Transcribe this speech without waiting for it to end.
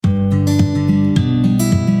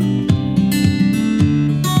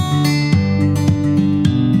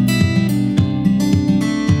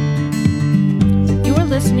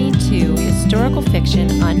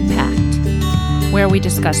Fiction Unpacked, where we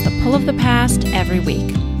discuss the pull of the past every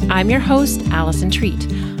week. I'm your host, Allison Treat.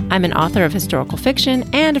 I'm an author of historical fiction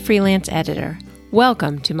and a freelance editor.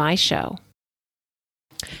 Welcome to my show.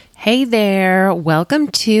 Hey there, welcome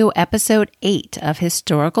to episode 8 of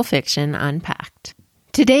Historical Fiction Unpacked.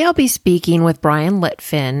 Today I'll be speaking with Brian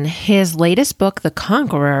Litfin. His latest book, The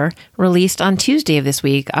Conqueror, released on Tuesday of this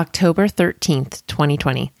week, October 13th,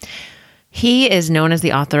 2020. He is known as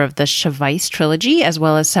the author of the Shavais trilogy, as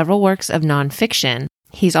well as several works of nonfiction.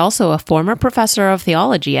 He's also a former professor of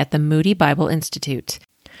theology at the Moody Bible Institute.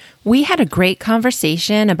 We had a great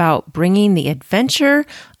conversation about bringing the adventure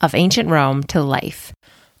of ancient Rome to life.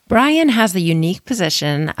 Brian has the unique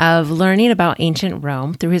position of learning about ancient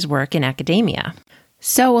Rome through his work in academia.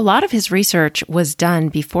 So a lot of his research was done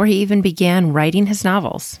before he even began writing his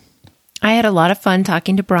novels. I had a lot of fun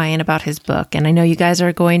talking to Brian about his book, and I know you guys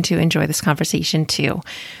are going to enjoy this conversation too.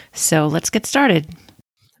 So let's get started.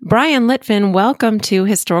 Brian Litfin, welcome to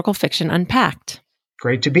Historical Fiction Unpacked.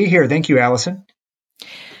 Great to be here. Thank you, Allison.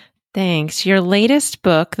 Thanks. Your latest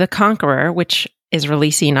book, The Conqueror, which is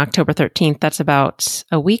releasing October 13th, that's about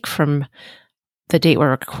a week from the date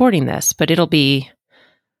we're recording this, but it'll be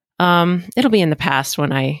in the past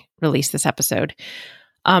when I release this episode.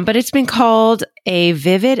 But it's been called a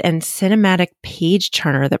vivid and cinematic page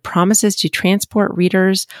turner that promises to transport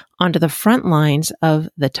readers onto the front lines of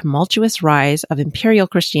the tumultuous rise of imperial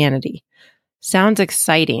Christianity. Sounds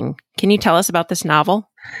exciting. Can you tell us about this novel?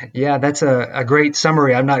 Yeah, that's a great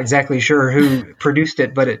summary. I'm not exactly sure who produced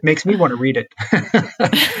it, but it makes me want to read it.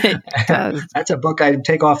 It does. That's a book I'd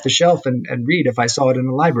take off the shelf and read if I saw it in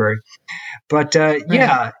the library. But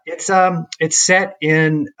yeah, it's set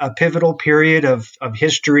in a pivotal period of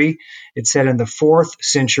history. It's set in the 4th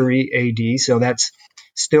century AD, so that's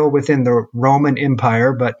still within the Roman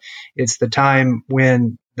Empire, but it's the time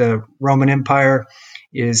when the Roman Empire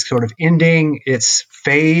is sort of ending its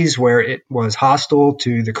phase where it was hostile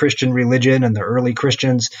to the Christian religion and the early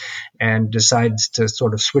Christians, and decides to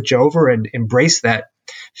sort of switch over and embrace that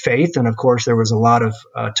faith. And of course, there was a lot of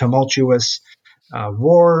tumultuous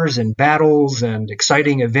wars and battles and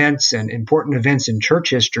exciting events and important events in church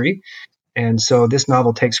history. And so this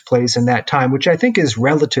novel takes place in that time, which I think is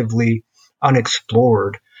relatively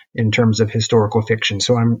unexplored in terms of historical fiction.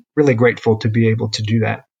 So I'm really grateful to be able to do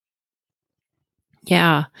that.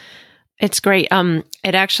 Yeah, it's great.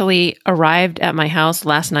 It actually arrived at my house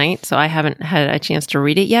last night, so I haven't had a chance to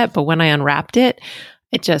read it yet. But when I unwrapped it,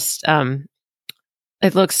 it just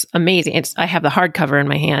it looks amazing. I have the hardcover in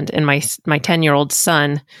my hand, and my 10-year-old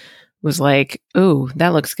son was like, "Ooh,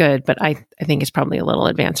 that looks good," but I think it's probably a little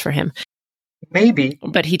advanced for him. Maybe.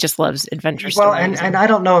 But he just loves adventure well, stories. And I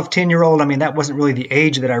don't know if 10-year-old, I mean, that wasn't really the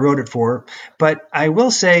age that I wrote it for, but I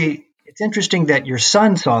will say it's interesting that your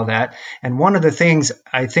son saw that. And one of the things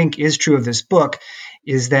I think is true of this book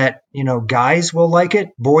is that, guys will like it,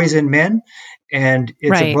 boys and men. And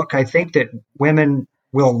it's a book I think that women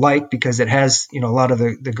will like because it has, a lot of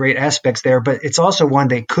the great aspects there. But it's also one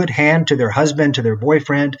they could hand to their husband, to their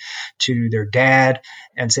boyfriend, to their dad,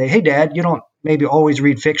 and say, "Hey, Dad, you don't maybe always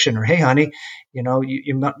read fiction," or "Hey, honey, you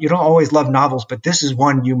don't always love novels, but this is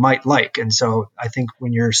one you might like." And so I think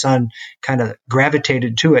when your son kind of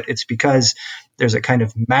gravitated to it, it's because there's a kind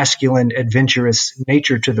of masculine, adventurous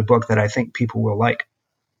nature to the book that I think people will like.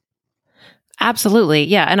 Absolutely.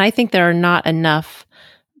 Yeah. And I think there are not enough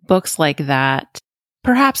books like that,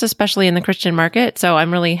 perhaps especially in the Christian market. So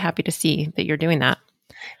I'm really happy to see that you're doing that.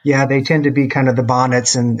 Yeah, they tend to be kind of the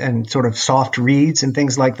bonnets and sort of soft reads and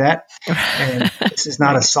things like that. And this is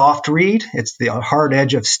not a soft read. It's the hard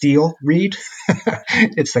edge of steel read.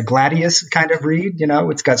 It's the gladius kind of read.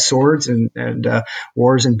 It's got swords and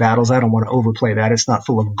wars and battles. I don't want to overplay that. It's not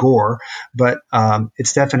full of gore, but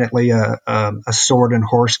it's definitely a sword and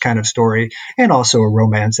horse kind of story, and also a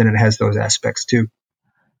romance, and it has those aspects too.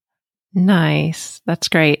 Nice. That's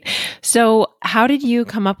great. So how did you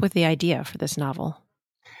come up with the idea for this novel?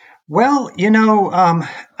 Well,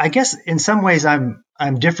 I guess in some ways I'm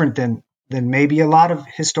different than maybe a lot of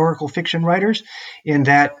historical fiction writers, in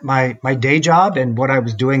that my day job and what I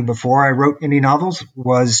was doing before I wrote any novels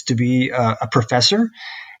was to be a professor.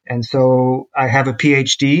 And so I have a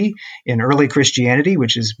PhD in early Christianity,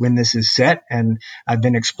 which is when this is set. And I've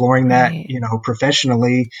been exploring that,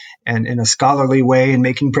 professionally and in a scholarly way, and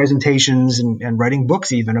making presentations and writing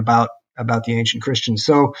books even about the ancient Christians.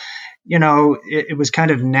 So, it was kind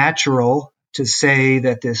of natural to say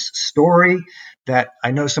that this story that I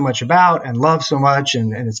know so much about and love so much,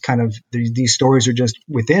 and it's kind of these stories are just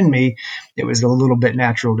within me. It was a little bit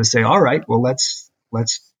natural to say, all right, well, let's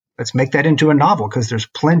make that into a novel, because there's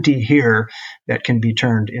plenty here that can be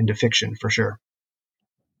turned into fiction for sure.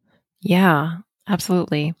 Yeah,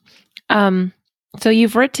 absolutely. So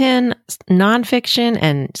you've written nonfiction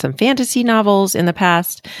and some fantasy novels in the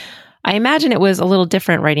past. I imagine it was a little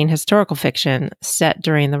different writing historical fiction set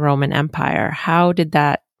during the Roman Empire. How did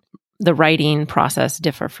the writing process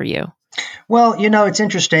differ for you? Well, it's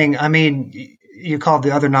interesting. I mean, you called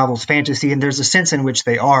the other novels fantasy, and there's a sense in which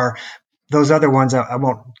they are. Those other ones, I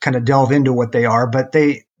won't kind of delve into what they are, but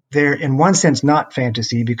they're in one sense not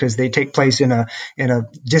fantasy because they take place in a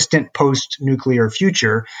distant post-nuclear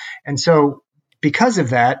future. And so because of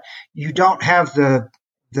that, you don't have the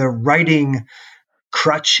writing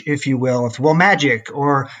crutch, if you will, if magic,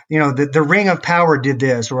 or the ring of power did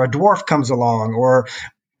this, or a dwarf comes along, or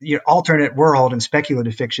alternate world and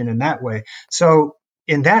speculative fiction in that way. So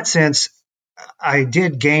in that sense, I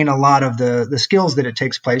did gain a lot of the skills that it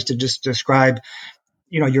takes place to just describe,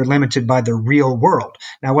 you're limited by the real world.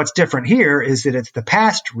 Now, what's different here is that it's the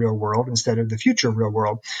past real world instead of the future real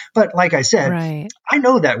world. But like I said, right. I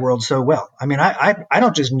know that world so well. I mean, I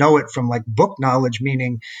don't just know it from like book knowledge,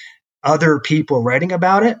 meaning other people writing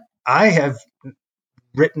about it. I've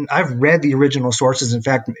read the original sources. In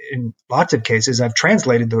fact, in lots of cases, I've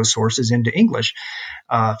translated those sources into English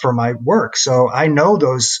for my work. So I know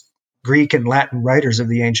those Greek and Latin writers of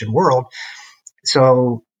the ancient world.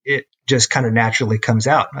 So it just kind of naturally comes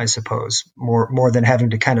out, I suppose, more than having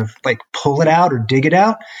to kind of like pull it out or dig it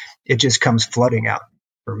out. It just comes flooding out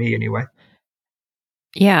for me anyway.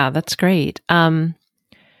 Yeah, that's great. So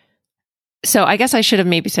I guess I should have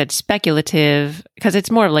maybe said speculative because it's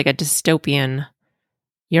more of like a dystopian.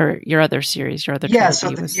 Your other series, your other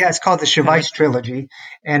trilogy it's called the Shavais trilogy,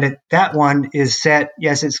 and that one is set.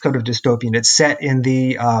 Yes, it's kind of dystopian. It's set in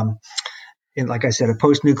the in, like I said, a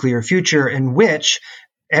post-nuclear future in which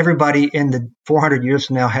everybody in the 400 years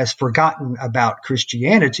from now has forgotten about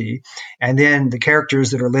Christianity, and then the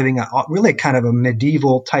characters that are living really kind of a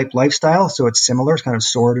medieval type lifestyle. So it's similar, it's kind of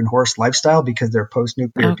sword and horse lifestyle because they're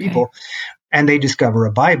post-nuclear people. And they discover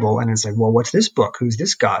a Bible, and it's like, well, what's this book? Who's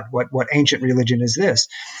this God? What ancient religion is this?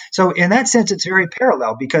 So in that sense, it's very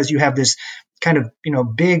parallel because you have this kind of,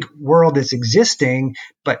 big world that's existing,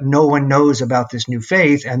 but no one knows about this new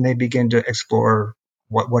faith, and they begin to explore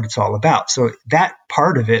what it's all about. So that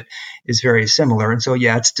part of it is very similar. And so,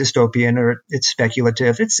 yeah, it's dystopian or it's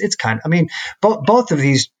speculative. It's kind of, I mean, both of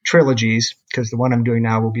these trilogies, because the one I'm doing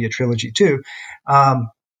now will be a trilogy too,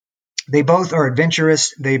 they both are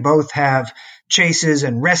adventurous. They both have chases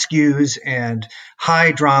and rescues and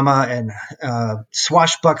high drama and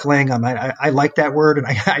swashbuckling. I like that word, and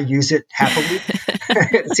I use it happily.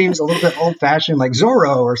 It seems a little bit old-fashioned, like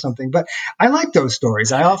Zorro or something, but I like those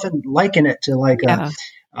stories. I often liken it to like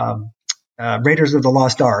Raiders of the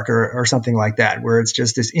Lost Ark or something like that, where it's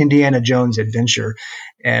just this Indiana Jones adventure.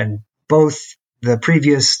 And both the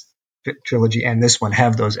previous trilogy and this one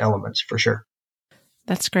have those elements for sure.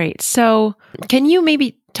 That's great. So can you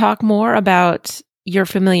maybe talk more about your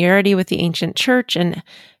familiarity with the ancient church and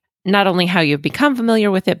not only how you've become familiar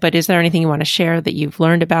with it, but is there anything you want to share that you've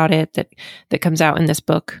learned about it that comes out in this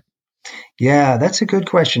book? Yeah, that's a good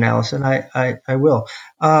question, Allison. I will.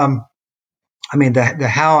 I mean, the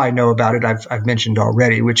how I know about it, I've mentioned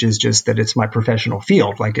already, which is just that it's my professional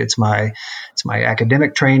field. Like it's my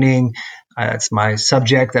academic training. It's my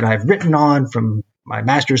subject that I've written on from my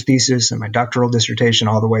master's thesis and my doctoral dissertation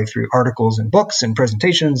all the way through articles and books and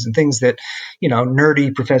presentations and things that,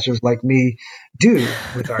 nerdy professors like me do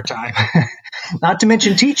with our time. Not to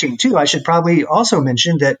mention teaching too. I should probably also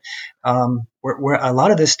mention that where a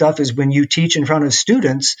lot of this stuff is when you teach in front of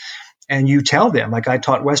students and you tell them, like I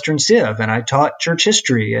taught Western Civ and I taught church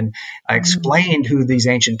history and I explained who these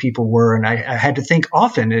ancient people were. And I had to think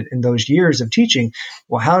often in those years of teaching,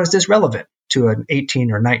 well, how is this relevant to an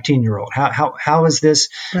 18 or 19-year-old? How is this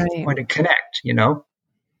going to connect,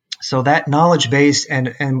 So that knowledge base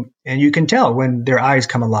and you can tell when their eyes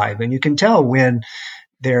come alive and you can tell when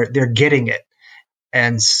they're getting it.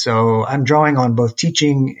 And so I'm drawing on both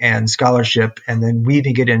teaching and scholarship and then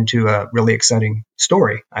weaving it into a really exciting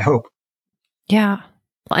story, I hope. Yeah.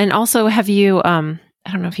 And also have you, I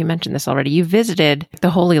don't know if you mentioned this already, you visited the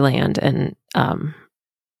Holy Land and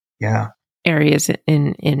areas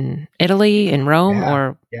in Italy, in Rome,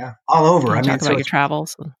 or all over. I mean, talk about your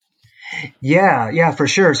travels. Yeah, for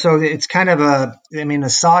sure. So it's kind of a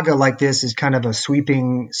saga like this is kind of a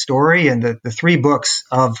sweeping story, and the three books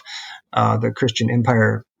of the Christian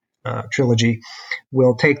Empire trilogy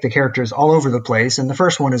will take the characters all over the place. And the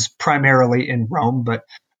first one is primarily in Rome, but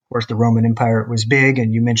of course the Roman Empire was big,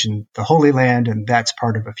 and you mentioned the Holy Land, and that's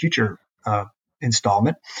part of a future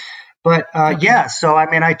installment. But so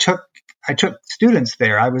I took students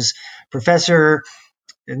there. I was professor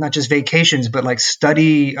not just vacations, but like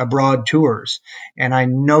study abroad tours. And I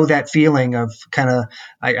know that feeling of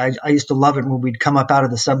I used to love it when we'd come up out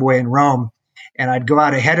of the subway in Rome, and I'd go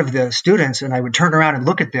out ahead of the students and I would turn around and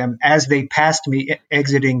look at them as they passed me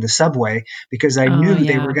exiting the subway, because I knew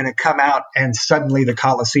they were going to come out and suddenly the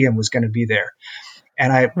Colosseum was going to be there.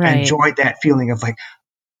 And I enjoyed that feeling of like,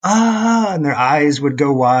 and their eyes would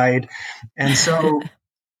go wide. And so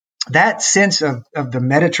that sense of the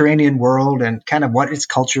Mediterranean world and kind of what its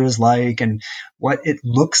culture is like and what it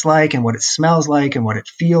looks like and what it smells like and what it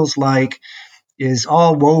feels like is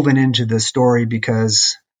all woven into the story,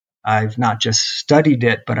 because I've not just studied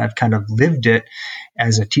it, but I've kind of lived it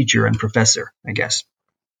as a teacher and professor, I guess.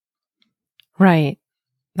 Right.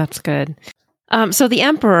 That's good. So the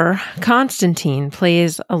Emperor Constantine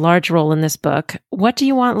plays a large role in this book. What do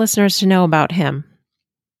you want listeners to know about him?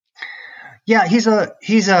 Yeah, he's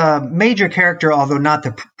a major character, although not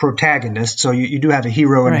the protagonist. So you do have a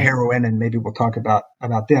hero and a heroine, and maybe we'll talk about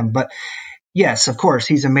them. But yes, of course,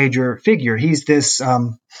 he's a major figure. He's this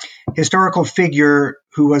historical figure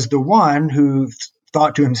who was the one who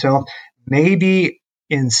thought to himself, maybe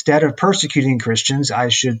instead of persecuting Christians, I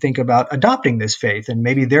should think about adopting this faith, and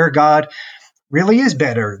maybe their God really is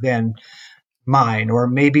better than mine, or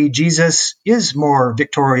maybe Jesus is more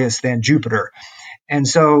victorious than Jupiter. And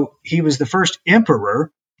so he was the first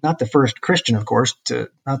emperor, not the first Christian, of course,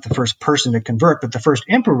 not the first person to convert, but the first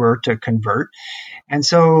emperor to convert. And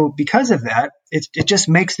so because of that, it just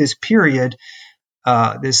makes this period,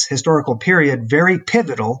 this historical period, very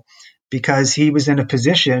pivotal, because he was in a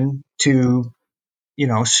position to,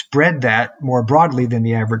 spread that more broadly than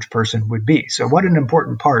the average person would be. So what an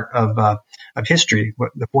important part of history,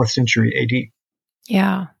 the 4th century AD.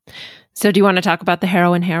 Yeah. So do you want to talk about the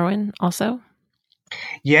heroine also?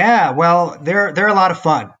 Yeah, well, they're a lot of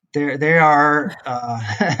fun. They are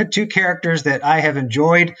two characters that I have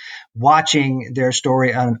enjoyed watching their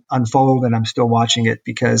story unfold, and I'm still watching it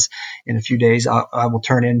because in a few days I will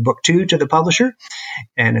turn in book 2 to the publisher,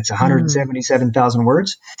 and it's 177,000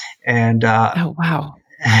 words. And oh wow,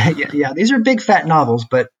 yeah, these are big fat novels,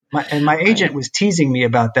 but my agent was teasing me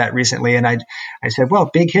about that recently, and I said, well,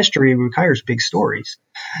 big history requires big stories,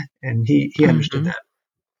 and he understood that.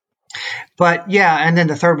 But yeah, and then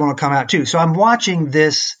the third one will come out too. So I'm watching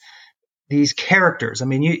these characters. I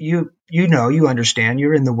mean, you understand,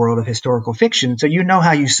 you're in the world of historical fiction, so you know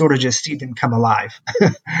how you sort of just see them come alive.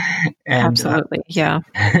 And, absolutely, yeah.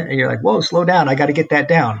 You're like, whoa, slow down. I got to get that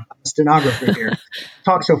down. I'm a stenographer here.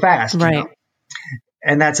 Talk so fast. Right.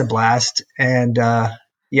 And that's a blast. And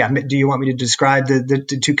yeah, do you want me to describe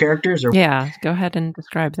the two characters? Or? Yeah, go ahead and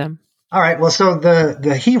describe them. All right. Well, so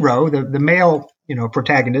the hero, the male,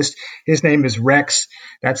 protagonist, his name is Rex.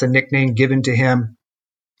 That's a nickname given to him,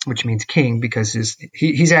 which means king, because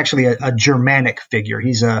he's actually a Germanic figure.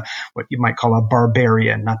 He's what you might call a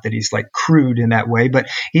barbarian. Not that he's like crude in that way, but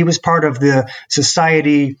he was part of the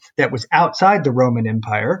society that was outside the Roman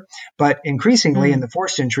Empire. But increasingly in the 4th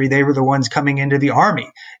century, they were the ones coming into the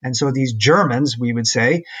army. And so these Germans, we would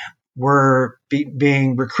say, were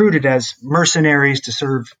being recruited as mercenaries to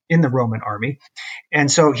serve in the Roman army. And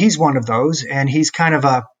so he's one of those, and he's kind of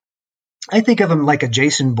I think of him like a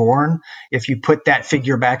Jason Bourne, if you put that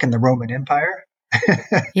figure back in the Roman Empire.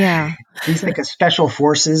 Yeah. He's like a special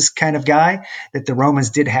forces kind of guy, that the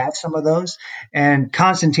Romans did have some of those. And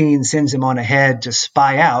Constantine sends him on ahead to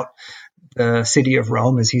spy out the city of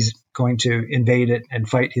Rome, as he's going to invade it and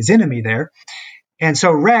fight his enemy there. And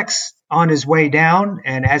so Rex, on his way down,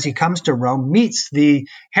 and as he comes to Rome, meets the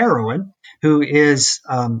heroine, who is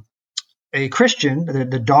a Christian,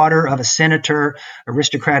 the daughter of a senator,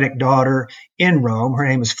 aristocratic daughter in Rome. Her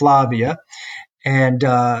name is Flavia. And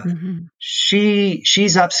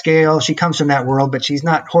she's upscale. She comes from that world, but she's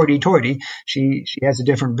not hoity-toity. She has a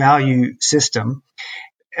different value system.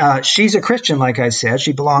 She's a Christian, like I said.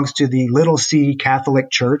 She belongs to the Little C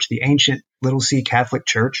Catholic Church, the ancient Little C Catholic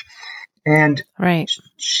Church. And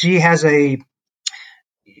she has a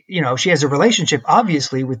relationship,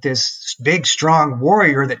 obviously, with this big, strong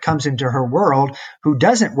warrior that comes into her world who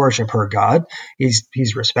doesn't worship her God.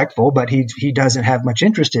 He's respectful, but he doesn't have much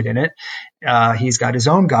interest in it. He's got his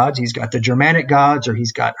own gods. He's got the Germanic gods, or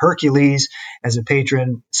he's got Hercules as a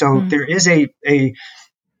patron. So there is a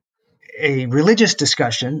religious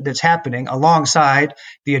discussion that's happening alongside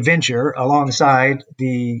the adventure, alongside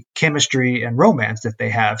the chemistry and romance that they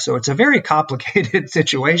have. So it's a very complicated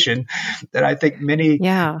situation that I think many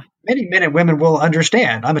men and women will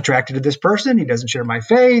understand. I'm attracted to this person. He doesn't share my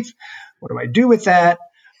faith. What do I do with that?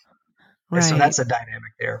 Right. So that's a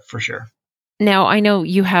dynamic there for sure. Now, I know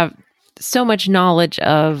you have so much knowledge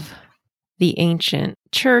of the ancient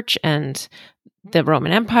church and the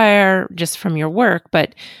Roman Empire just from your work,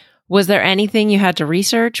 but was there anything you had to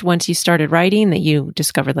research once you started writing that you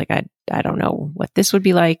discovered, like, I don't know what this would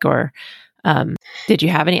be like, or did you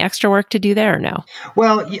have any extra work to do there or no?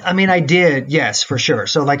 Well, I mean, I did, yes, for sure.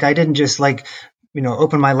 So like, I didn't just like,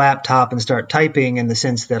 open my laptop and start typing in the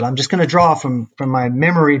sense that I'm just going to draw from my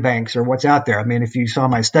memory banks or what's out there. I mean, if you saw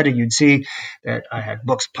my study, you'd see that I had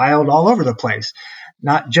books piled all over the place,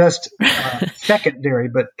 not just secondary,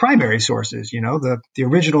 but primary sources, the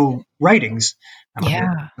original writings.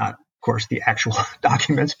 Not, of course, the actual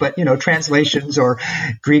documents, but, translations or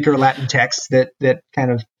Greek or Latin texts that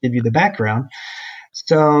kind of give you the background.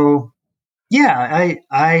 So, yeah,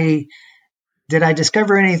 did I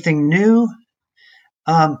discover anything new?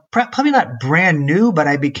 Probably not brand new, but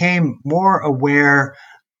I became more aware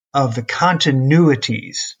of the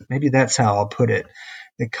continuities. Maybe that's how I'll put it.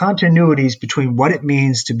 The continuities between what it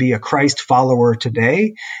means to be a Christ follower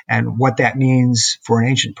today and what that means for an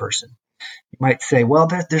ancient person. You might say, well,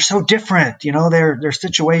 they're so different, their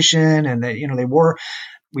situation, and they wore,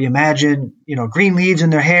 we imagine, green leaves in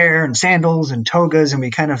their hair and sandals and togas, and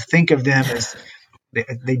we kind of think of them as,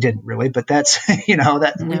 they didn't really, but that's,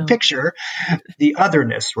 we picture the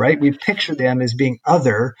otherness, right? We picture them as being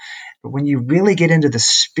other. But when you really get into the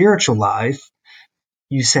spiritual life,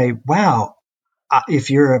 you say, wow, if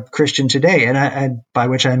you're a Christian today, and by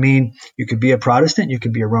which I mean you could be a Protestant, you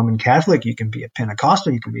could be a Roman Catholic, you can be a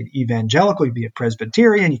Pentecostal, you can be an evangelical, you can be a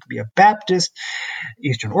Presbyterian, you can be a Baptist,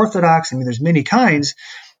 Eastern Orthodox. I mean, there's many kinds,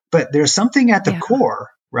 but there's something at the core,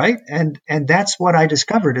 right? And that's what I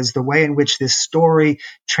discovered is the way in which this story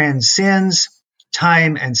transcends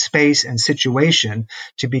time and space and situation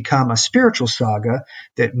to become a spiritual saga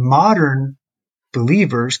that modern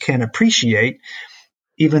believers can appreciate,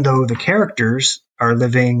 even though the characters are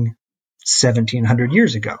living 1,700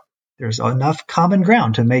 years ago. There's enough common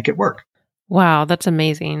ground to make it work. Wow, that's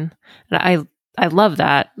amazing. I love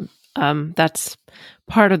that. That's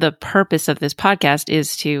part of the purpose of this podcast,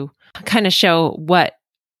 is to kind of show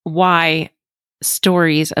why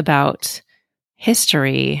stories about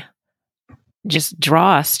history just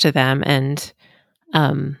draw us to them, and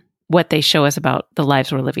what they show us about the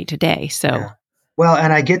lives we're living today. So. Yeah. Well,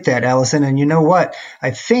 and I get that, Allison. And you know what?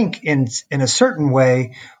 I think in a certain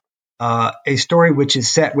way, a story which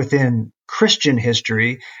is set within Christian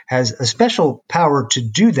history has a special power to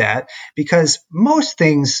do that, because most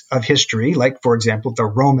things of history, like, for example, the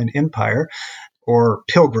Roman Empire or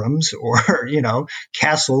pilgrims or,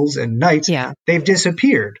 castles and knights, they've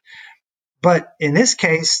disappeared. But in this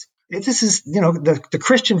case, this is, the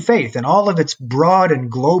Christian faith and all of its broad and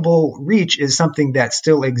global reach is something that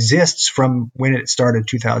still exists from when it started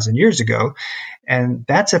 2,000 years ago. And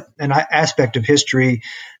that's an aspect of history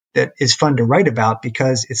that is fun to write about,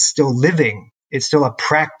 because it's still living. It's still a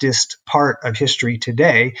practiced part of history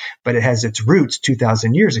today, but it has its roots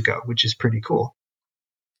 2,000 years ago, which is pretty cool.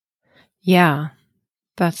 Yeah,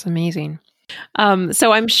 that's amazing.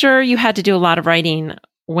 So I'm sure you had to do a lot of writing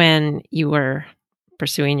when you were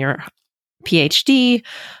pursuing your PhD.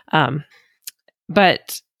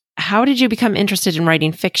 But how did you become interested in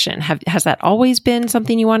writing fiction? Has that always been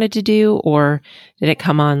something you wanted to do, or did it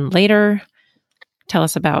come on later? Tell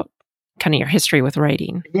us about kind of your history with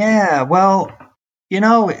writing. Yeah, well,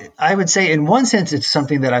 I would say in one sense, it's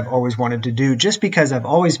something that I've always wanted to do, just because I've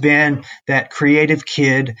always been that creative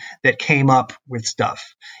kid that came up with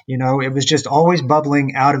stuff. It was just always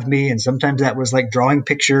bubbling out of me. And sometimes that was like drawing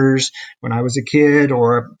pictures when I was a kid,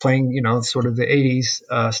 or playing, sort of the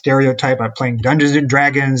 80s stereotype. I'm playing Dungeons and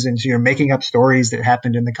Dragons, and so making up stories that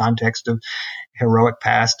happened in the context of heroic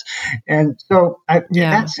past. And so in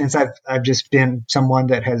that sense, I've just been someone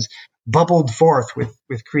that has bubbled forth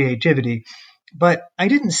with creativity. But I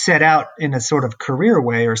didn't set out in a sort of career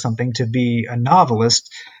way or something to be a novelist.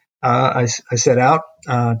 I set out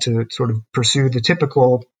to sort of pursue the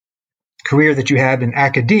typical career that you have in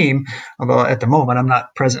academe, although at the moment I'm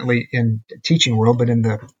not presently in the teaching world, but in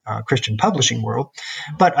the Christian publishing world.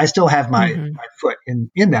 But I still have my foot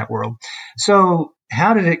in that world. So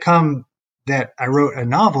how did it come that I wrote a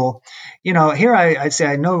novel? Here I'd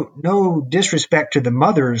say no disrespect to the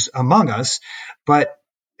mothers among us, but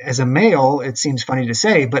as a male, it seems funny to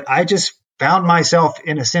say, but I just found myself,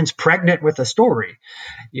 in a sense, pregnant with a story,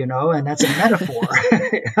 and that's a metaphor,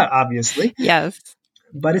 obviously. Yes.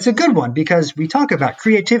 But it's a good one, because we talk about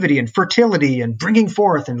creativity and fertility and bringing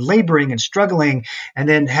forth and laboring and struggling, and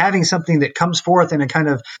then having something that comes forth in a kind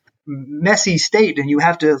of messy state, and you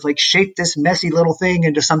have to shape this messy little thing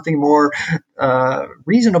into something more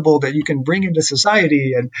reasonable that you can bring into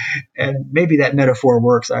society. And maybe that metaphor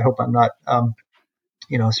works. I hope I'm not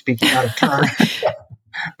speaking out of turn.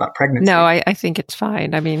 about pregnancy. No, I think it's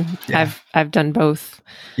fine. I mean, Yeah. I've done both.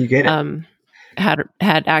 You get it? Had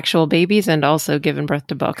actual babies and also given birth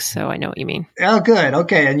to books, so I know what you mean. Oh, good.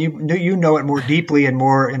 Okay, and you know it more deeply and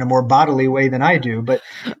more in a more bodily way than I do. But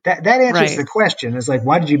that answers Right. the question. It's like,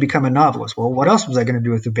 why did you become a novelist? Well, what else was I going to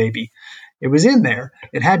do with the baby? It was in there.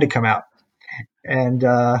 It had to come out, and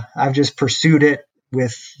I've just pursued it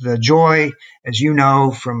with the joy, as you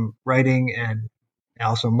know from writing and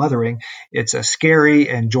also mothering. It's a scary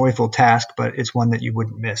and joyful task, but it's one that you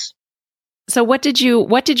wouldn't miss. So what did you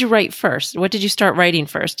write first? What did you start writing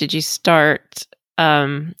first? Did you start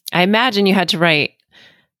I imagine you had to write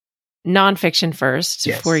nonfiction first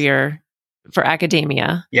Yes. for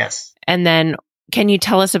academia. Yes. And then can you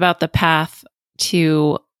tell us about the path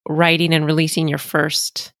to writing and releasing your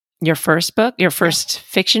first book, your first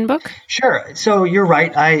fiction book? Sure. So you're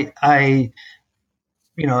right. I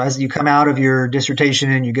as you come out of your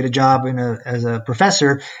dissertation and you get a job as a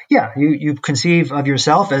professor, you conceive of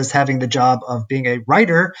yourself as having the job of being a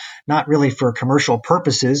writer, not really for commercial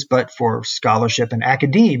purposes, but for scholarship and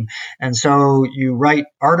academe. And so you write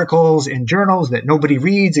articles in journals that nobody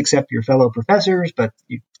reads except your fellow professors, but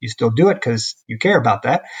you still do it because you care about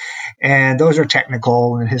that. And those are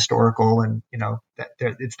technical and historical, and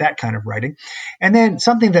it's that kind of writing. And then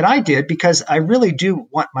something that I did, because I really do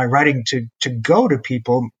want my writing to go to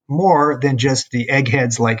people more than just the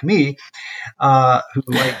eggheads like me, who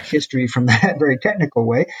like history from that very technical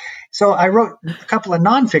way. So I wrote a couple of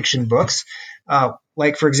nonfiction books.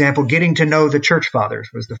 Like, for example, Getting to Know the Church Fathers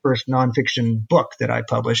was the first nonfiction book that I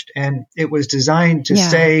published. And it was designed to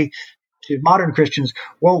say to modern Christians,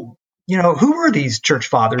 well, who were these church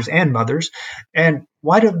fathers and mothers, and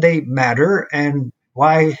why do they matter, and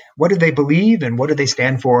what do they believe, and what do they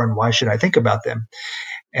stand for, and why should I think about them?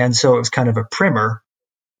 And so it was kind of a primer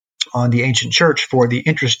on the ancient church for the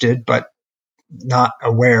interested but not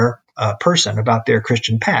aware person about their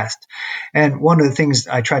Christian past. And one of the things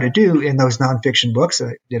I try to do in those nonfiction books,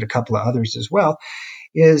 I did a couple of others as well,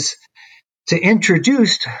 is to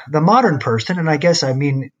introduce the modern person, and I guess I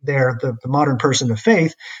mean the modern person of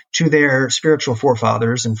faith, to their spiritual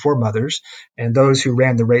forefathers and foremothers and those who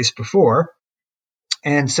ran the race before.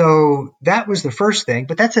 And so that was the first thing,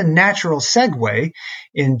 but that's a natural segue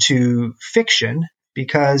into fiction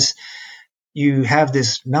because you have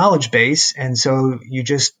this knowledge base, and so you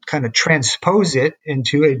just kind of transpose it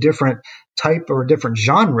into a different type or a different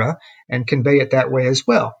genre and convey it that way as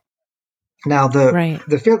well. Now,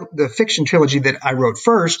 the fiction trilogy that I wrote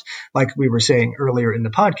first, like we were saying earlier in the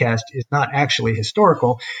podcast, is not actually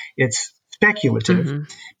historical. It's speculative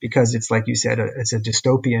because it's, like you said, it's a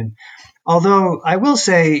dystopian. Although I will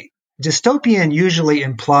say dystopian usually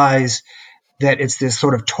implies that it's this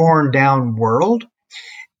sort of torn down world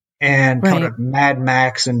and kind of Mad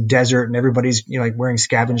Max and desert, and everybody's like wearing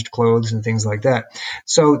scavenged clothes and things like that.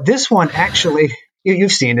 So this one actually...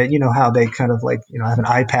 You've seen it, how they kind of have an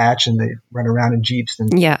eye patch and they run around in Jeeps.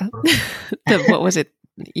 And what was it?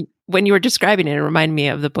 When you were describing it, it reminded me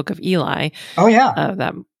of the Book of Eli. Oh, yeah.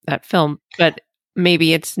 That film. But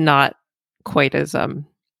maybe it's not quite as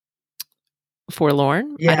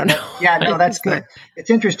forlorn. Yeah, I don't know. No, that's good.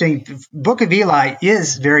 It's interesting. Book of Eli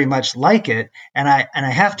is very much like it. And I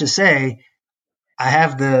have to say, I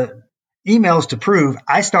have the emails to prove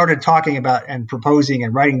I started talking about and proposing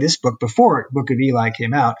and writing this book before Book of Eli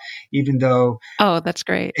came out, even though that's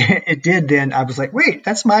great. It did. Then I was like, wait,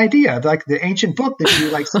 that's my idea, like the ancient book that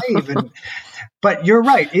you save. But you're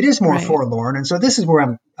right, it is more forlorn, and so this is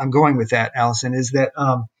where I'm going with that, Allison, is that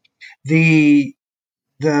the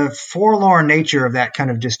forlorn nature of that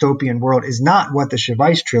kind of dystopian world is not what the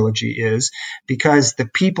Shavais trilogy is, because the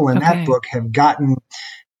people in that book have gotten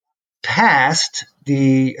past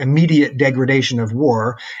the immediate degradation of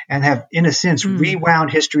war and have, in a sense,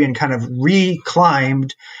 rewound history and kind of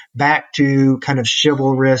reclimbed back to kind of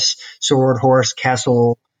chivalrous sword, horse,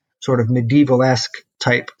 castle, sort of medieval-esque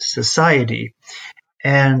type society.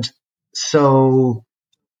 And so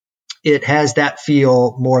it has that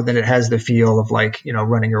feel more than it has the feel of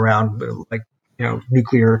running around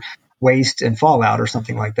nuclear waste and fallout or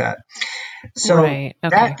something like that. So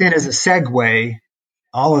that then is a segue.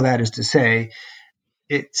 All of that is to say,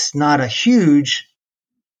 it's not a huge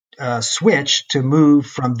switch to move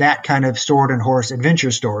from that kind of sword and horse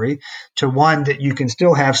adventure story to one that you can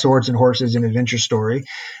still have swords and horses in adventure story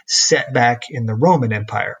set back in the Roman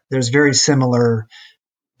Empire. There's very similar,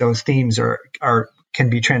 those themes can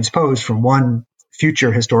be transposed from one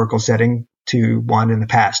future historical setting to one in the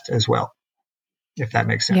past as well, if that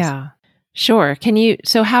makes sense. Yeah, sure.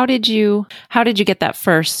 So how did you get that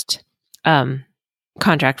first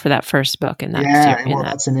contract for that first book in that,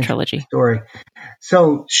 that's an trilogy. interesting story.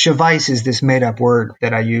 So Shavais is this made-up word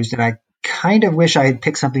that I used, and I kind of wish I had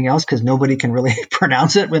picked something else because nobody can really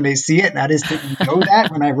pronounce it when they see it. And I just didn't know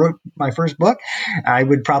that when I wrote my first book. I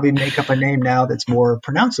would probably make up a name now that's more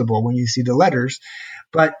pronounceable when you see the letters.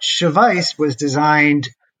 But Shavais was designed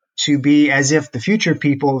to be as if the future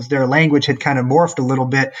peoples, their language had kind of morphed a little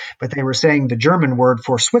bit, but they were saying the German word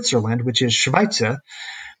for Switzerland, which is Schweiz.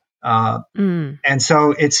 And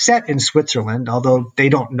so it's set in Switzerland, although they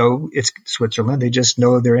don't know it's Switzerland. They just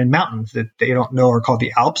know they're in mountains that they don't know are called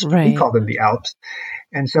the Alps. But we call them the Alps.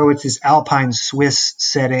 And so it's this Alpine Swiss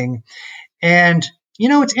setting. And,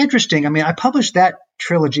 it's interesting. I mean, I published that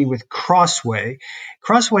trilogy with Crossway.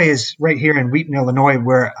 Crossway is right here in Wheaton, Illinois,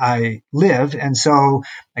 where I live. And so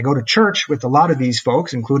I go to church with a lot of these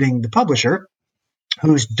folks, including the publisher,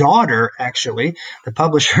 whose daughter, actually, the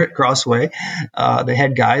publisher at Crossway, the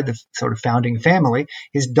head guy, the sort of founding family,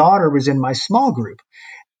 his daughter was in my small group.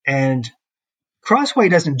 And Crossway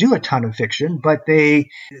doesn't do a ton of fiction, but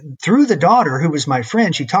through the daughter, who was my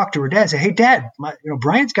friend, she talked to her dad and said, "Hey, Dad,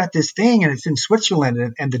 Brian's got this thing and it's in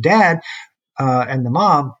Switzerland." And the dad and the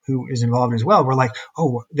mom, who is involved as well, were like,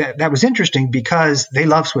 "Oh, that was interesting because they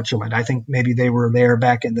love Switzerland." I think maybe they were there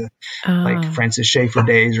back in the like Francis Schaeffer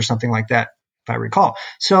days or something like that, if I recall.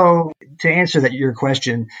 So to answer your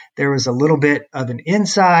question, there was a little bit of an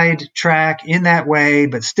inside track in that way,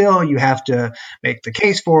 but still you have to make the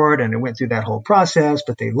case for it. And it went through that whole process,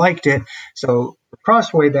 but they liked it. So for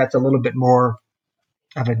Crossway, that's a little bit more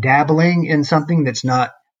of a dabbling in something that's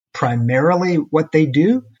not primarily what they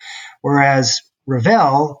do. Whereas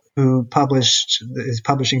Revell, who is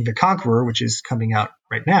publishing The Conqueror, which is coming out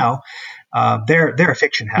right now, they're a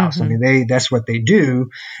fiction house. I mean, that's what they do.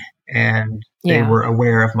 And they were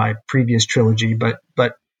aware of my previous trilogy, but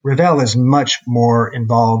Revell is much more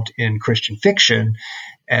involved in Christian fiction.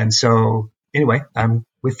 And so anyway, I'm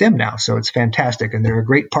with them now. So it's fantastic. And they're a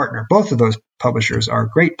great partner. Both of those publishers are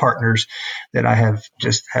great partners that I have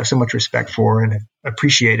so much respect for and have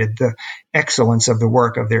appreciated the excellence of the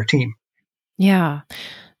work of their team. Yeah,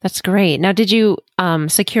 that's great. Now, did you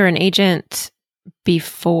secure an agent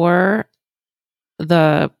before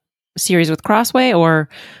the series with Crossway, or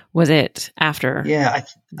was it after? Yeah,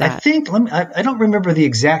 I think, I don't remember the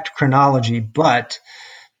exact chronology, but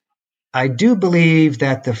I do believe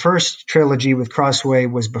that the first trilogy with Crossway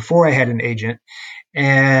was before I had an agent.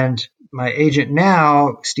 And my agent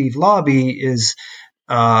now, Steve Lobby, is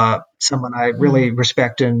someone I really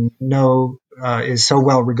respect and know is so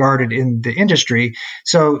well regarded in the industry.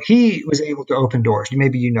 So he was able to open doors.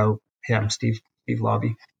 Maybe you know him, Steve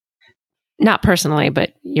Lobby. Not personally,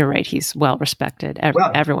 but you're right. He's well respected.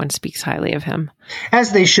 Everyone speaks highly of him.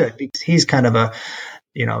 As they should, because he's kind of a,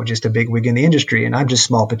 just a big wig in the industry, and I'm just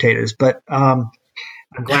small potatoes. But I'm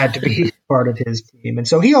glad to be part of his team. And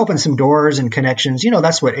so he opened some doors and connections.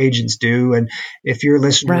 That's what agents do. And if your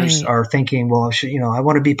listeners are thinking, well, I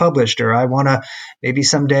want to be published, or I want to maybe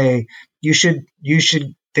someday, you should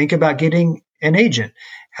think about getting an agent.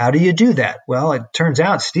 How do you do that? Well, it turns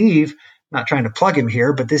out Steve, not trying to plug him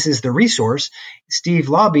here, but this is the resource. Steve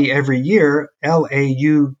Lobby every year,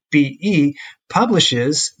 Laube,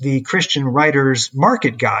 publishes the Christian Writers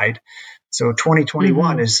Market Guide. So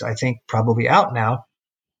 2021 is, I think, probably out now.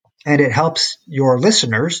 And it helps your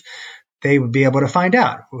listeners. They would be able to find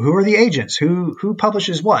out who are the agents, who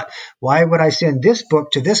publishes what. Why would I send this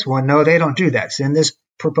book to this one? No, they don't do that. Send this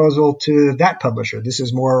proposal to that publisher. This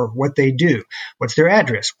is more what they do. What's their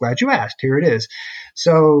address? Glad you asked. Here it is.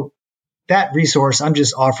 So that resource, I'm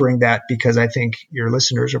just offering that because I think your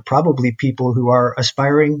listeners are probably people who are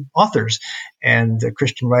aspiring authors, and the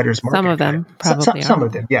Christian Writers Market. Some of them probably some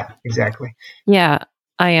of them. Yeah, exactly. Yeah,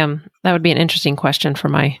 I am. That would be an interesting question for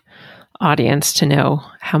my audience to know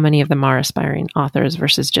how many of them are aspiring authors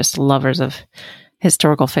versus just lovers of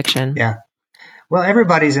historical fiction. Yeah. Well,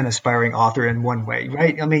 everybody's an aspiring author in one way,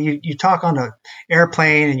 right? I mean, you talk on an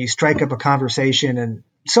airplane and you strike up a conversation, and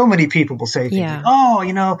so many people will say things like, "Oh,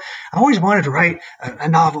 I always wanted to write a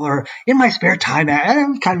novel, or in my spare time."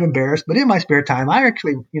 I'm kind of embarrassed, but in my spare time, I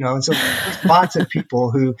actually, and so there's lots of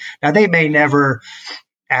people who, now they may never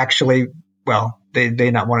actually,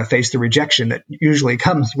 they not want to face the rejection that usually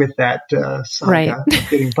comes with that saga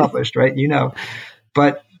getting published, right?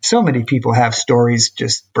 But so many people have stories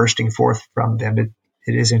just bursting forth from them.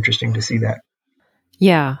 It is interesting to see that.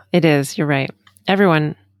 Yeah, it is. You're right.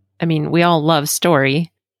 Everyone, we all love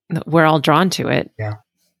story. We're all drawn to it. Yeah.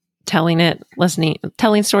 Telling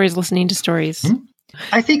stories, listening to stories.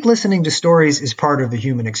 I think listening to stories is part of the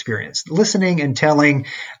human experience. Listening and telling,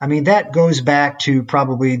 I mean, that goes back to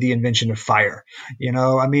probably the invention of fire.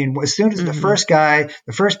 I mean, as soon as the first guy,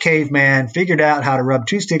 the first caveman figured out how to rub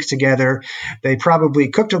two sticks together, they probably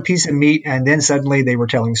cooked a piece of meat and then suddenly they were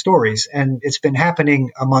telling stories. And it's been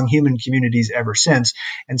happening among human communities ever since.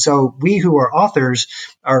 And so we who are authors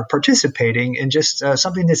are participating in just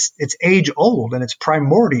something it's age old and it's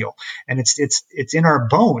primordial and it's in our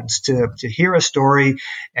bones to hear a story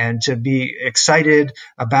and to be excited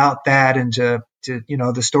about that and to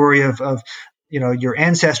the story of your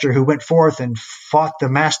ancestor who went forth and fought the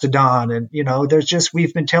mastodon. And,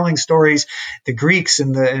 we've been telling stories, the Greeks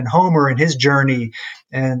and Homer and his journey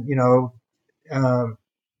and,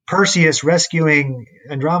 Perseus rescuing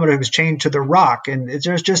Andromeda who was chained to the rock. And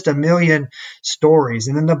there's just a million stories.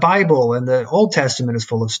 And then the Bible and the Old Testament is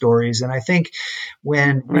full of stories. And I think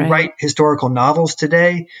when we write historical novels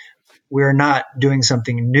today, we're not doing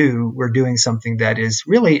something new. We're doing something that is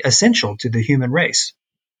really essential to the human race.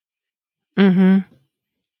 Mm-hmm.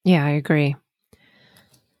 Yeah, I agree.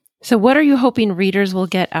 So what are you hoping readers will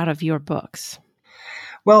get out of your books?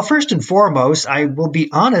 Well, first and foremost, I will be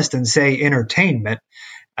honest and say entertainment.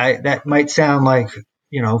 That might sound like,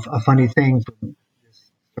 a funny thing for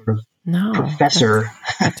this sort of professor.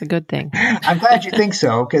 That's a good thing. I'm glad you think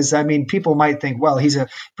so, because people might think, well, he's a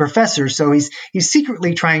professor, so he's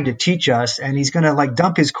secretly trying to teach us, and he's going to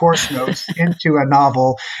dump his course notes into a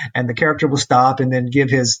novel, and the character will stop and then give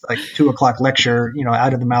his 2:00 lecture,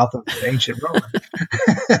 out of the mouth of the ancient Roman.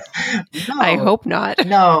 No, I hope not.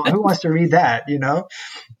 No, who wants to read that?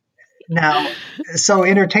 Now, so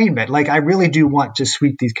entertainment, I really do want to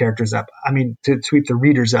sweep these characters up. To sweep the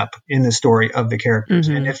readers up in the story of the characters.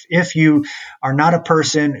 Mm-hmm. And if you are not a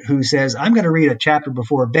person who says, I'm going to read a chapter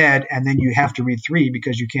before bed and then you have to read 3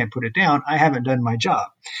 because you can't put it down, I haven't done my job.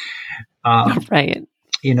 Right.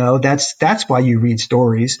 That's why you read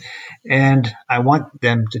stories. And I want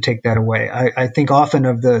them to take that away. I think often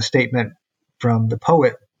of the statement from the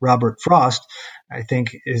poet Robert Frost, I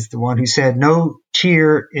think is the one who said, no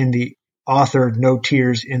tear in the author, no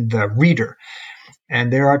tears in the reader.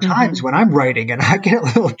 And there are times when I'm writing and I get a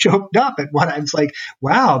little choked up at what I'm like,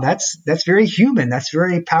 wow, that's very human. That's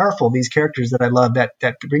very powerful. These characters that I love,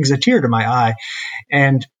 that brings a tear to my eye.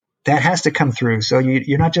 And that has to come through. So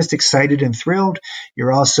you're not just excited and thrilled.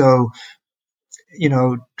 You're also,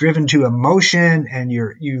 driven to emotion, and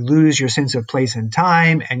you lose your sense of place and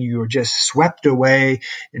time, and you are just swept away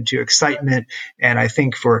into excitement. And I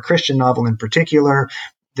think for a Christian novel in particular,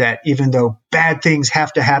 that even though bad things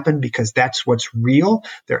have to happen because that's what's real,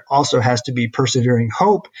 there also has to be persevering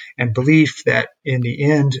hope and belief that in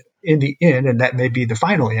the end, and that may be the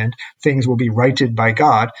final end, things will be righted by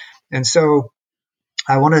God. And so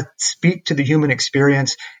I want to speak to the human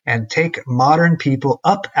experience and take modern people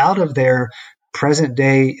up out of their present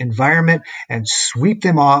day environment and sweep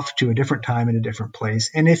them off to a different time in a different place.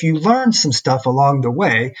 And if you learn some stuff along the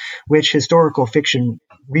way, which historical fiction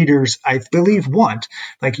readers, I believe, want,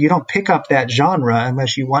 you don't pick up that genre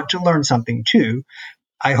unless you want to learn something too,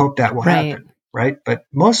 I hope that will happen. Right. But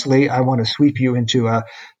mostly I want to sweep you into a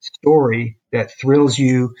story that thrills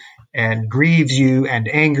you and grieves you and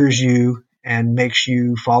angers you and makes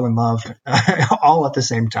you fall in love all at the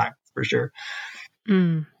same time, for sure.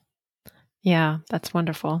 Yeah, that's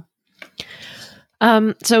wonderful.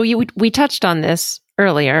 So we touched on this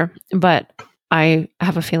earlier, but I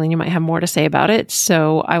have a feeling you might have more to say about it.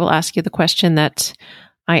 So I will ask you the question that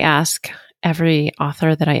I ask every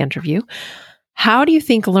author that I interview. How do you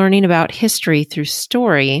think learning about history through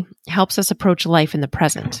story helps us approach life in the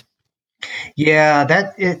present? Yeah,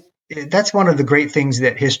 that's one of the great things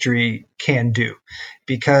that history can do,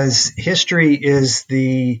 because history is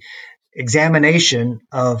the examination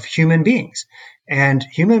of human beings, and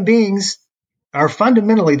human beings are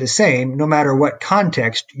fundamentally the same no matter what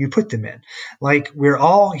context you put them in. We're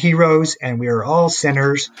all heroes and we are all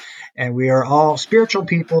sinners and we are all spiritual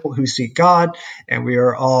people who seek God, and we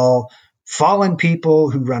are all fallen people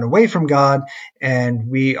who run away from God, and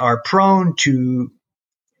we are prone to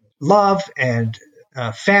love and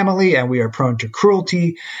family, and we are prone to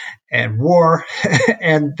cruelty and war.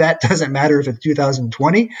 And that doesn't matter if it's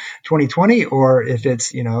 2020, or if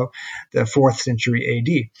it's, the 4th century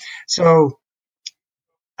AD. So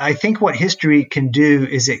I think what history can do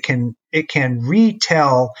is it can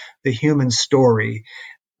retell the human story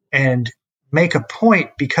and make a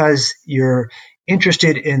point, because you're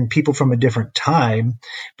interested in people from a different time,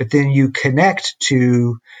 but then you connect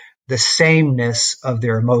to the sameness of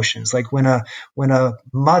their emotions. Like when a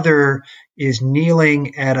mother is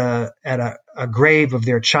kneeling at a grave of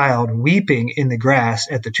their child, weeping in the grass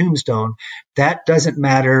at the tombstone, that doesn't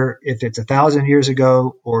matter if it's 1,000 years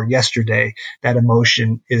ago or yesterday. That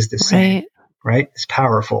emotion is the same, right? It's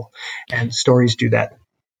powerful, and stories do that.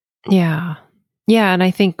 Yeah. Yeah. And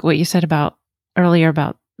I think what you said about earlier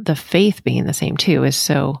about the faith being the same too is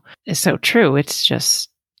so true. It's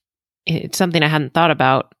something I hadn't thought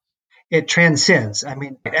about. It transcends. I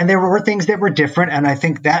mean, and there were things that were different. And I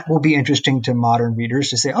think that will be interesting to modern readers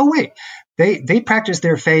to say, oh, wait, they practiced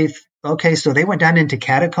their faith. Okay, so they went down into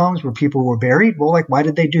catacombs where people were buried. Well, like, why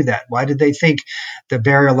did they do that? Why did they think the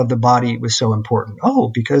burial of the body was so important?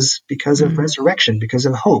 Oh, because of resurrection, because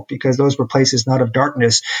of hope, because those were places not of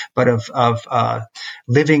darkness, but of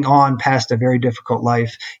living on past a very difficult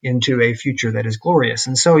life into a future that is glorious.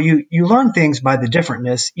 And so you learn things by the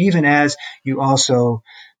differentness, even as you also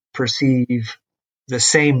perceive the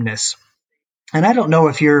sameness. And I don't know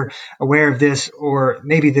if you're aware of this, or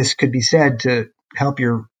maybe this could be said to help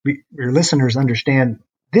your listeners understand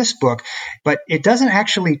this book, but it doesn't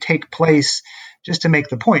actually take place, just to make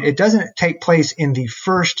the point, it doesn't take place in the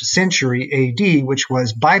 1st century AD, which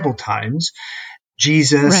was Bible times.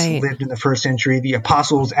 Jesus lived in the 1st century, the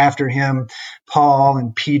apostles after him, Paul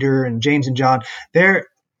and Peter and James and John,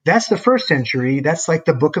 that's the 1st century. That's like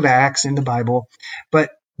the book of Acts in the Bible. But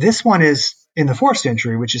this one is in the 4th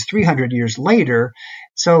century, which is 300 years later.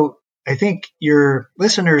 So I think your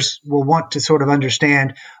listeners will want to sort of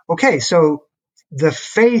understand, okay, so the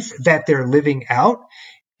faith that they're living out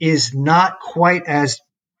is not quite as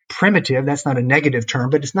primitive. That's not a negative term,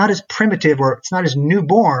 but it's not as primitive, or it's not as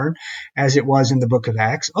newborn as it was in the book of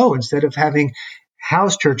Acts. Oh, instead of having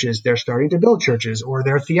house churches, they're starting to build churches, or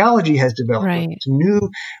their theology has developed. It's new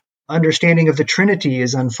understanding of the Trinity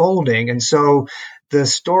is unfolding. And so the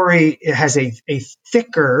story, it has a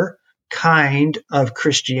thicker kind of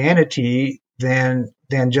Christianity than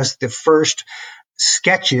just the first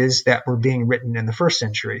sketches that were being written in the 1st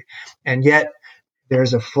century. And yet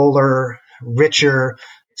there's a fuller, richer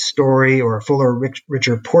story, or a fuller,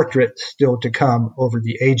 richer portrait still to come over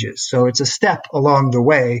the ages. So it's a step along the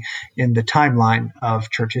way in the timeline of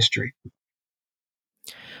church history.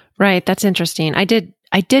 Right. That's interesting. I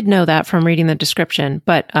did know that from reading the description,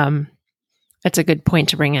 but that's a good point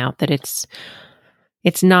to bring out, that it's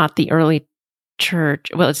not the early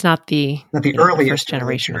church. Well, it's not the earliest first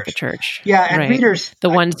generation of the church. Yeah, and readers, the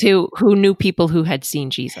ones who knew people who had seen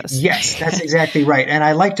Jesus. Yes, that's exactly right. And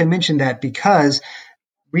I like to mention that because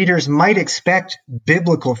readers might expect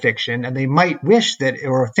biblical fiction, and they might wish that,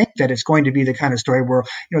 or think that it's going to be the kind of story where,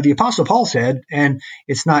 the Apostle Paul said, and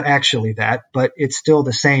it's not actually that, but it's still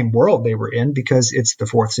the same world they were in, because it's the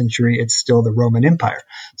 4th century. It's still the Roman Empire.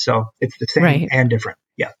 So it's the same and different.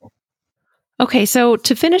 Yeah. Okay. So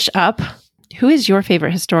to finish up, who is your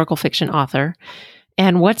favorite historical fiction author,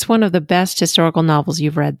 and what's one of the best historical novels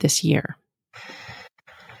you've read this year?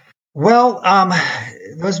 Well,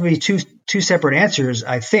 those would be two separate answers,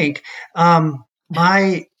 I think. One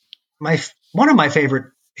of my favorite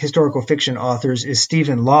historical fiction authors is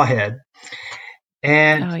Stephen Lawhead,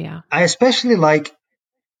 and I especially like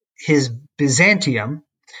his Byzantium,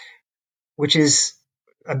 which is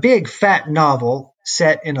a big fat novel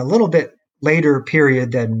set in a little bit later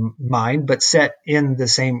period than mine, but set in the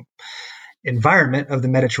same environment of the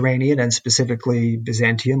Mediterranean, and specifically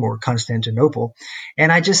Byzantium or Constantinople.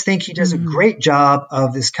 And I just think he does a great job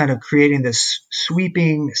of this kind of creating this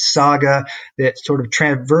sweeping saga that sort of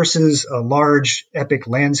traverses a large epic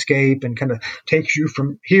landscape and kind of takes you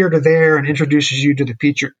from here to there and introduces you to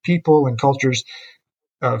the people and cultures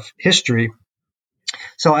of history.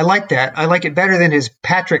 So I like that. I like it better than his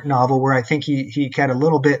Patrick novel, where I think he had a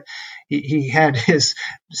little bit, he had his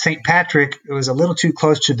St. Patrick, it was a little too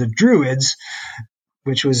close to the Druids,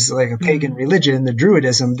 which was like a pagan religion, the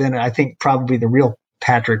Druidism, than I think probably the real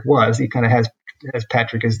Patrick was. He kind of has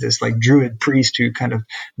Patrick as this like Druid priest who kind of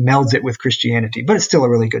melds it with Christianity, but it's still a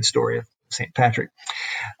really good story of St. Patrick.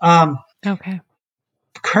 Okay.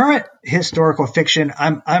 Current historical fiction,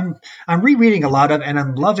 I'm rereading a lot of, and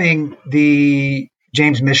I'm loving the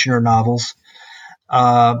James Michener novels,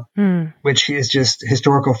 which is just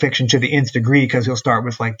historical fiction to the nth degree, because he'll start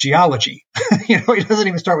with like geology. He doesn't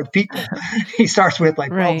even start with people. He starts with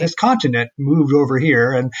like, well, this continent moved over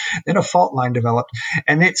here, and then a fault line developed.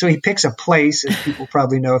 And then, so he picks a place, as people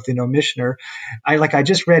probably know if they know Michener. I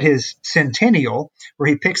just read his Centennial, where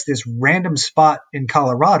he picks this random spot in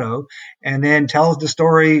Colorado and then tells the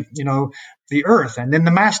story, the earth, and then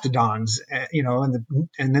the mastodons,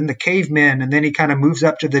 and then the cavemen, and then he kind of moves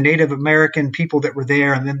up to the Native American people that were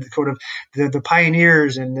there, and then sort of the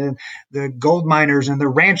pioneers, and then the gold miners and the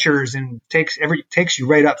ranchers, and takes you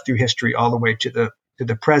right up through history all the way to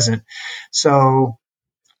the present. So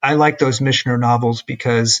I like those Michener novels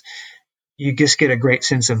because you just get a great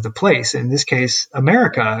sense of the place. In this case,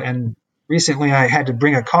 America. And recently I had to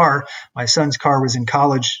bring a car. My son's car was in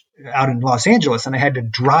college out in Los Angeles, and I had to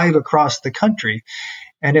drive across the country.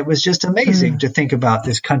 And it was just amazing to think about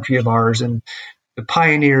this country of ours and the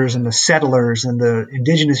pioneers and the settlers and the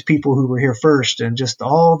indigenous people who were here first, and just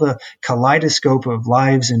all the kaleidoscope of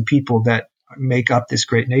lives and people that make up this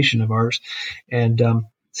great nation of ours. And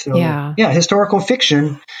historical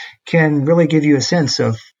fiction can really give you a sense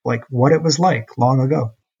of like what it was like long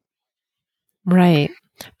ago. Right.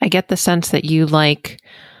 I get the sense that you like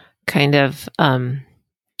kind of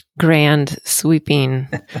grand, sweeping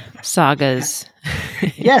sagas.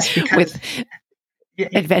 Yes, because with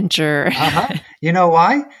adventure. You know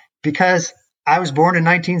why? Because I was born in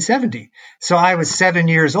 1970. So I was 7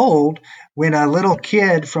 years old when a little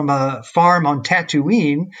kid from a farm on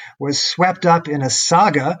Tatooine was swept up in a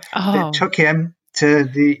saga that took him to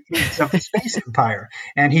the ends of the space empire.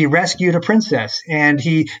 And he rescued a princess, and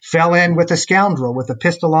he fell in with a scoundrel with a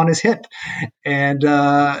pistol on his hip. And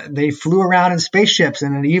they flew around in spaceships,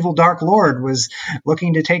 and an evil dark lord was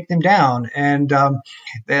looking to take them down. And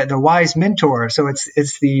the wise mentor. So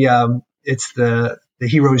it's the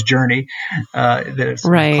hero's journey that's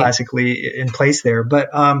classically in place there. But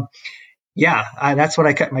that's what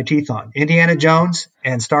I cut my teeth on. Indiana Jones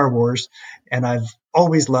and Star Wars. And I've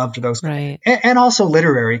always loved those. Right. And also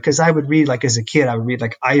literary, because I would read, like as a kid, I would read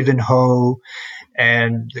like Ivanhoe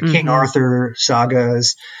and the King Arthur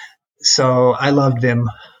sagas. So I loved them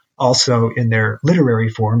also in their literary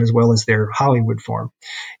form as well as their Hollywood form.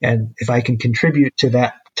 And if I can contribute to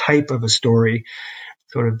that type of a story,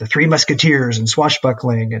 sort of the Three Musketeers and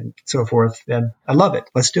swashbuckling and so forth, then I love it.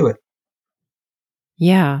 Let's do it.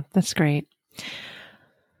 Yeah, that's great.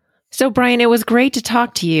 So, Brian, it was great to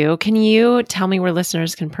talk to you. Can you tell me where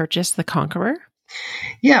listeners can purchase The Conqueror?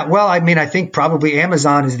 Yeah, well, I mean, I think probably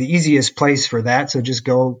Amazon is the easiest place for that. So just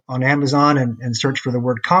go on Amazon and search for the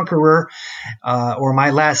word Conqueror, or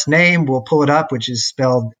my last name. We'll pull it up, which is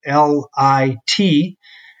spelled Litfin,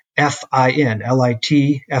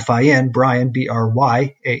 Litfin, Brian,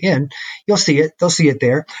 Bryan. You'll see it. They'll see it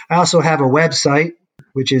there. I also have a website,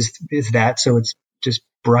 which is that. So it's just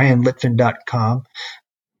brianlitfin.com,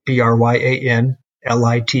 BRYANLITFIN.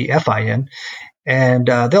 And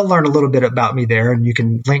they'll learn a little bit about me there, and you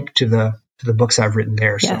can link to the books I've written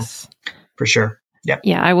there. Yes. So for sure. Yeah.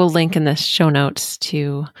 Yeah. I will link in the show notes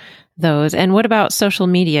to those. And what about social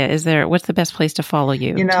media? What's the best place to follow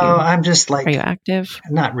you? I'm just like, are you active?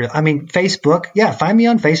 Not really. I mean, Facebook. Yeah. Find me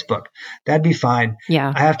on Facebook. That'd be fine.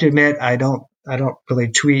 Yeah. I have to admit, I don't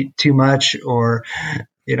really tweet too much, or,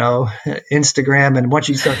 Instagram. And once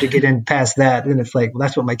you start to get in past that, then it's like, well,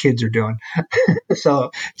 that's what my kids are doing.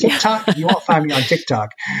 So TikTok, you won't find me on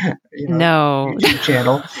TikTok. No. YouTube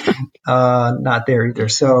channel. Not there either.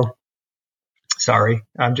 So sorry,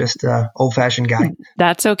 I'm just an old-fashioned guy.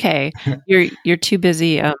 That's okay. You're too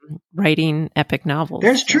busy writing epic novels.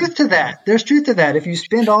 There's truth to that. If you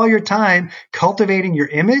spend all your time cultivating your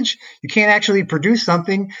image, you can't actually produce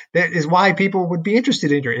something that is why people would be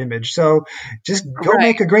interested in your image. So just go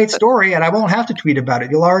make a great story, and I won't have to tweet about it.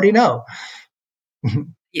 You'll already know.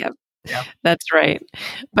 Yep. Yeah. That's right.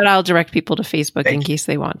 But I'll direct people to Facebook in case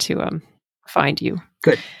they want to find you.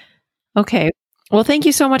 Good. Okay. Well, thank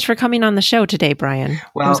you so much for coming on the show today, Brian.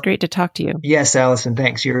 Well, it was great to talk to you. Yes, Allison,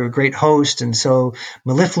 thanks. You're a great host, and so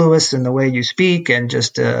mellifluous in the way you speak, and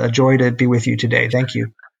just a joy to be with you today. Thank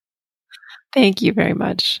you. Thank you very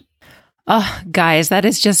much. Oh, guys, that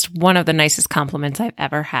is just one of the nicest compliments I've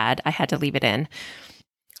ever had. I had to leave it in.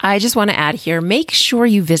 I just want to add here, make sure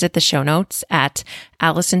you visit the show notes at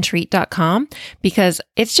AllisonTreat.com, because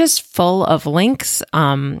it's just full of links,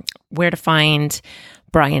 where to find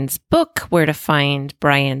Brian's book, where to find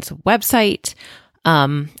Brian's website.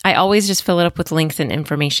 I always just fill it up with links and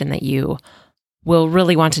information that you will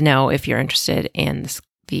really want to know if you're interested in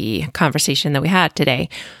the conversation that we had today.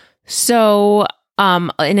 So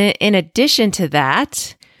in addition to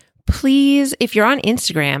that, please, if you're on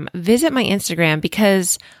Instagram, visit my Instagram,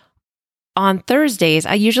 because on Thursdays,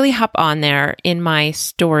 I usually hop on there in my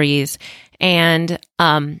stories and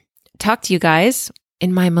talk to you guys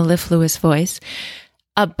in my mellifluous voice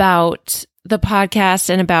about the podcast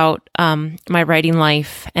and about my writing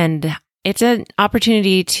life. And it's an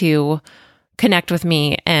opportunity to connect with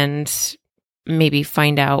me and maybe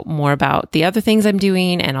find out more about the other things I'm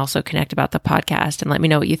doing and also connect about the podcast and let me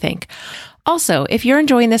know what you think. Also, if you're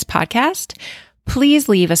enjoying this podcast, please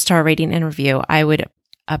leave a star rating and review. I would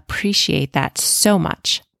appreciate that so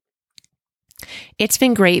much. It's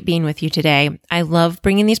been great being with you today. I love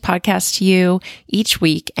bringing these podcasts to you each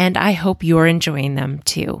week, and I hope you're enjoying them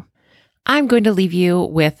too. I'm going to leave you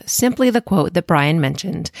with simply the quote that Brian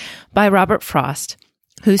mentioned by Robert Frost,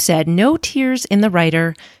 who said, "No tears in the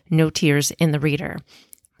writer, no tears in the reader."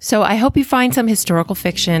 So I hope you find some historical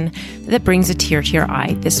fiction that brings a tear to your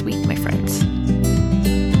eye this week, my friends.